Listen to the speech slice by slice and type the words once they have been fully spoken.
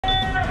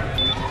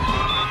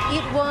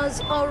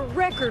was a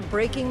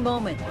record-breaking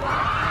moment.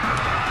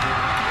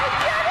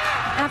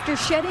 After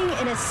shedding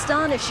an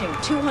astonishing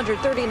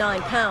 239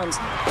 pounds,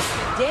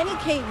 Danny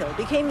Cahill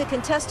became the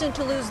contestant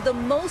to lose the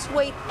most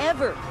weight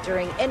ever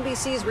during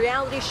NBC's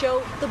reality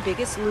show, The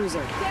Biggest Loser.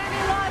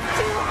 Danny lost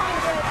 239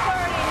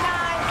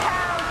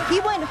 pounds.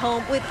 He went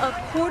home with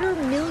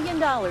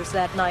 $250,000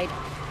 that night,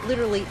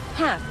 literally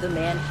half the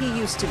man he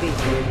used to be.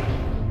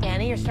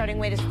 Danny, your starting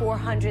weight is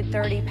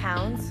 430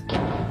 pounds.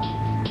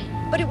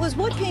 But it was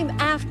what came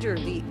after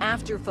the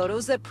after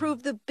photos that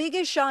proved the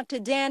biggest shock to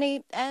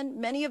Danny and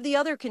many of the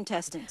other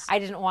contestants. I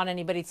didn't want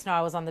anybody to know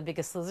I was on The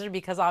Biggest Loser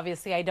because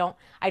obviously I don't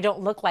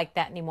look like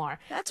that anymore.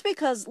 That's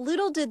because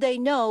little did they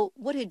know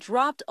what had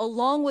dropped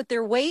along with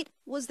their weight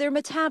was their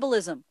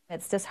metabolism.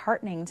 It's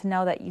disheartening to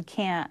know that you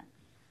can't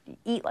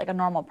eat like a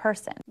normal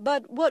person.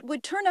 But what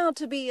would turn out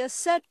to be a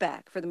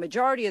setback for the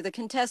majority of the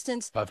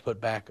contestants, I've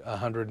put back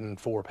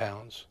 104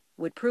 pounds.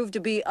 Would prove to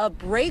be a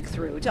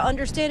breakthrough to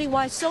understanding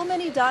why so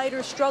many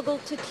dieters struggle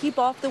to keep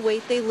off the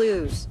weight they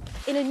lose.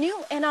 In a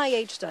new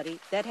NIH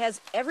study that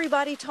has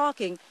everybody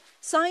talking,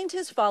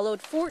 scientists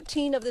followed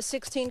 14 of the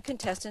 16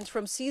 contestants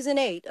from season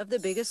 8 of The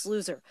Biggest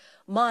Loser,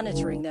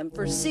 monitoring them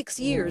for 6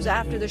 years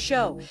after the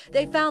show.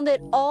 They found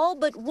that all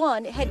but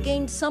one had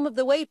gained some of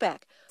the weight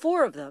back.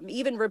 4 of them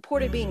even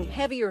reported being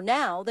heavier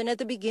now than at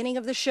the beginning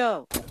of the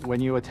show. When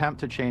you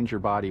attempt to change your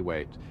body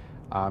weight,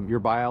 your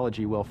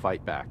biology will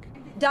fight back.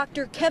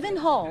 Dr. Kevin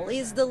Hall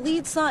is the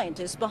lead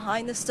scientist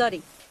behind the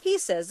study. He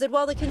says that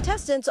while the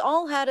contestants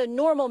all had a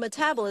normal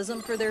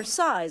metabolism for their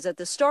size at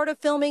the start of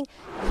filming,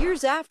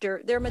 years after,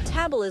 their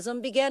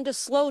metabolism began to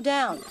slow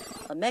down,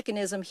 a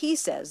mechanism he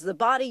says the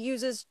body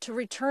uses to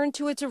return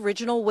to its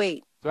original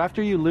weight. So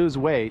after you lose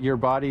weight, your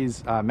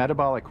body's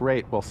metabolic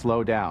rate will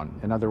slow down.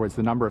 In other words,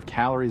 the number of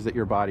calories that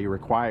your body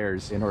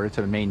requires in order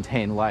to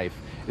maintain life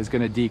is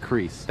going to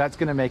decrease. That's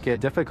going to make it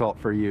difficult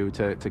for you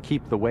to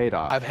keep the weight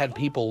off. I've had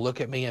people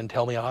look at me and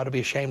tell me I ought to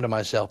be ashamed of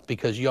myself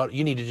because you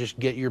need to just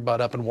get your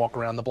butt up and walk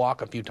around the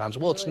block a few times.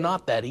 Well, it's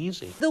not that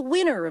easy. The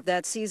winner of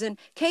that season,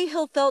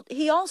 Cahill felt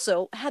he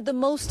also had the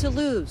most to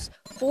lose.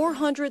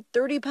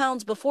 430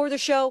 pounds before the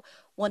show,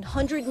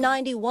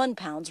 191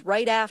 pounds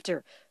right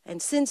after. And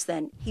since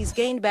then, he's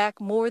gained back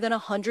more than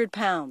 100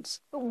 pounds.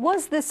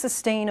 Was this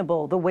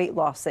sustainable, the weight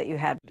loss that you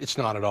had? It's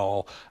not at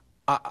all.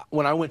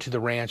 When I went to the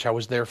ranch, I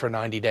was there for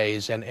 90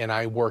 days and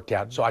I worked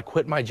out. So I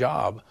quit my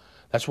job.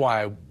 That's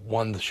why I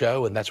won the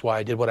show and that's why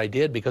I did what I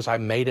did, because I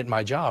made it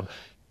my job.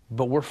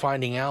 But we're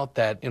finding out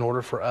that in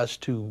order for us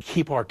to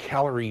keep our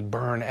calorie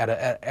burn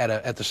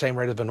at the same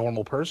rate of a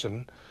normal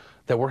person,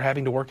 that we're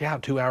having to work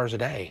out 2 hours a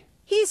day.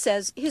 He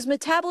says his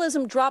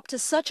metabolism dropped to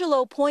such a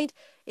low point,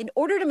 in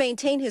order to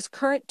maintain his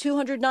current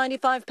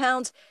 295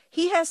 pounds,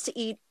 he has to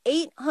eat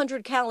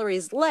 800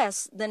 calories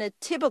less than a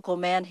typical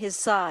man his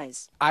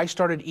size. I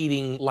started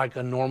eating like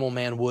a normal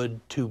man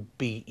would to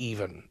be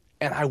even,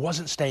 and I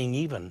wasn't staying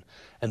even,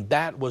 and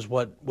that was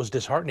what was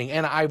disheartening.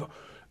 And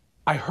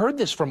I heard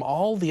this from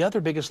all the other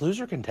Biggest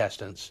Loser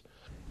contestants.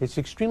 It's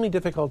extremely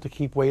difficult to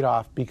keep weight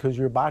off because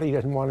your body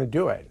doesn't want to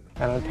do it.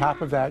 And on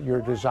top of that,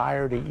 your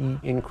desire to eat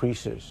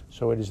increases.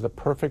 So it is the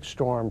perfect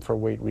storm for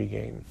weight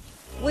regain.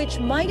 Which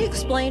might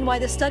explain why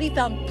the study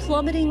found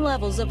plummeting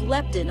levels of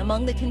leptin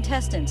among the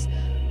contestants,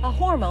 a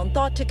hormone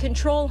thought to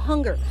control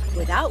hunger,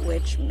 without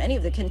which many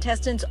of the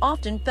contestants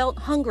often felt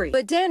hungry.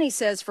 But Danny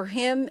says for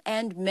him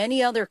and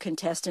many other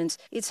contestants,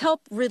 it's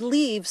helped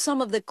relieve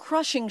some of the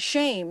crushing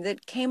shame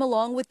that came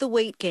along with the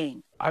weight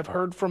gain. I've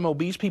heard from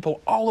obese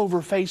people all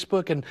over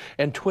Facebook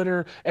and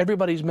Twitter.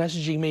 Everybody's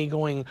messaging me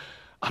going,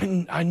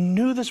 I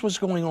knew this was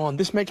going on.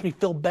 This makes me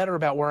feel better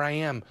about where I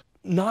am.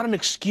 Not an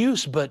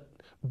excuse, but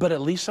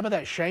at least some of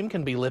that shame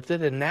can be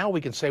lifted, and now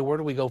we can say, where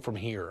do we go from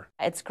here?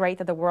 It's great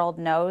that the world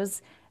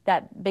knows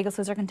that Biggest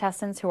Loser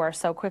contestants who are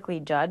so quickly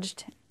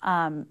judged,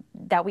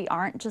 that we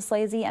aren't just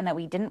lazy and that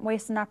we didn't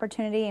waste an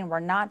opportunity and we're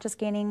not just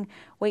gaining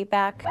weight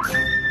back.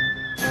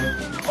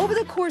 Over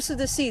the course of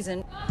the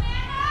season,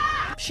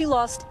 she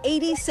lost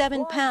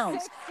 87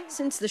 pounds.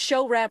 Since the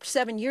show wrapped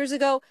 7 years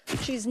ago,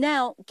 she's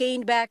now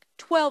gained back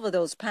 12 of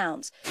those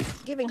pounds,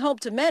 giving hope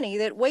to many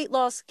that weight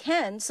loss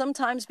can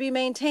sometimes be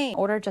maintained. In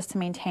order just to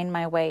maintain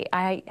my weight,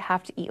 I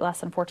have to eat less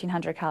than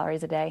 1,400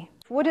 calories a day.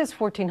 What is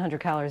 1,400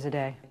 calories a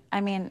day?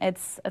 I mean,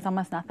 it's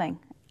almost nothing.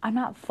 I'm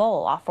not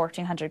full off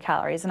 1,400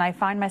 calories, and I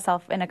find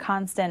myself in a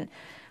constant,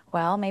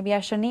 well, maybe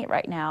I shouldn't eat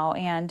right now.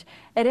 And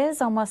it is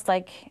almost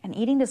like an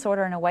eating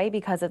disorder in a way,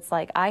 because it's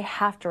like I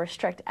have to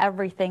restrict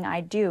everything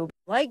I do.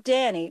 Like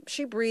Danny,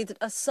 she breathed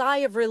a sigh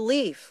of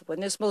relief when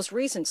this most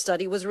recent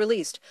study was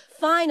released.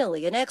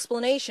 Finally, an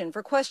explanation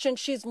for questions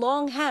she's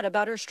long had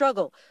about her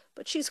struggle,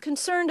 but she's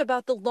concerned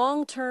about the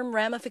long-term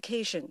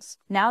ramifications.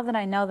 Now that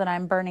I know that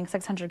I'm burning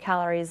 600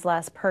 calories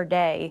less per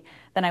day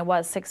than I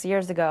was 6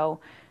 years ago,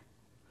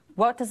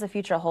 what does the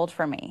future hold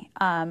for me?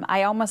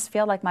 I almost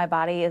feel like my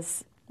body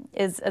it's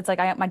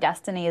like my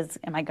destiny is,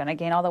 am I going to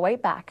gain all the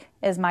weight back?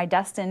 Is my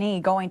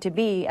destiny going to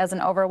be as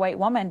an overweight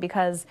woman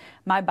because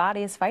my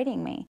body is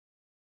fighting me?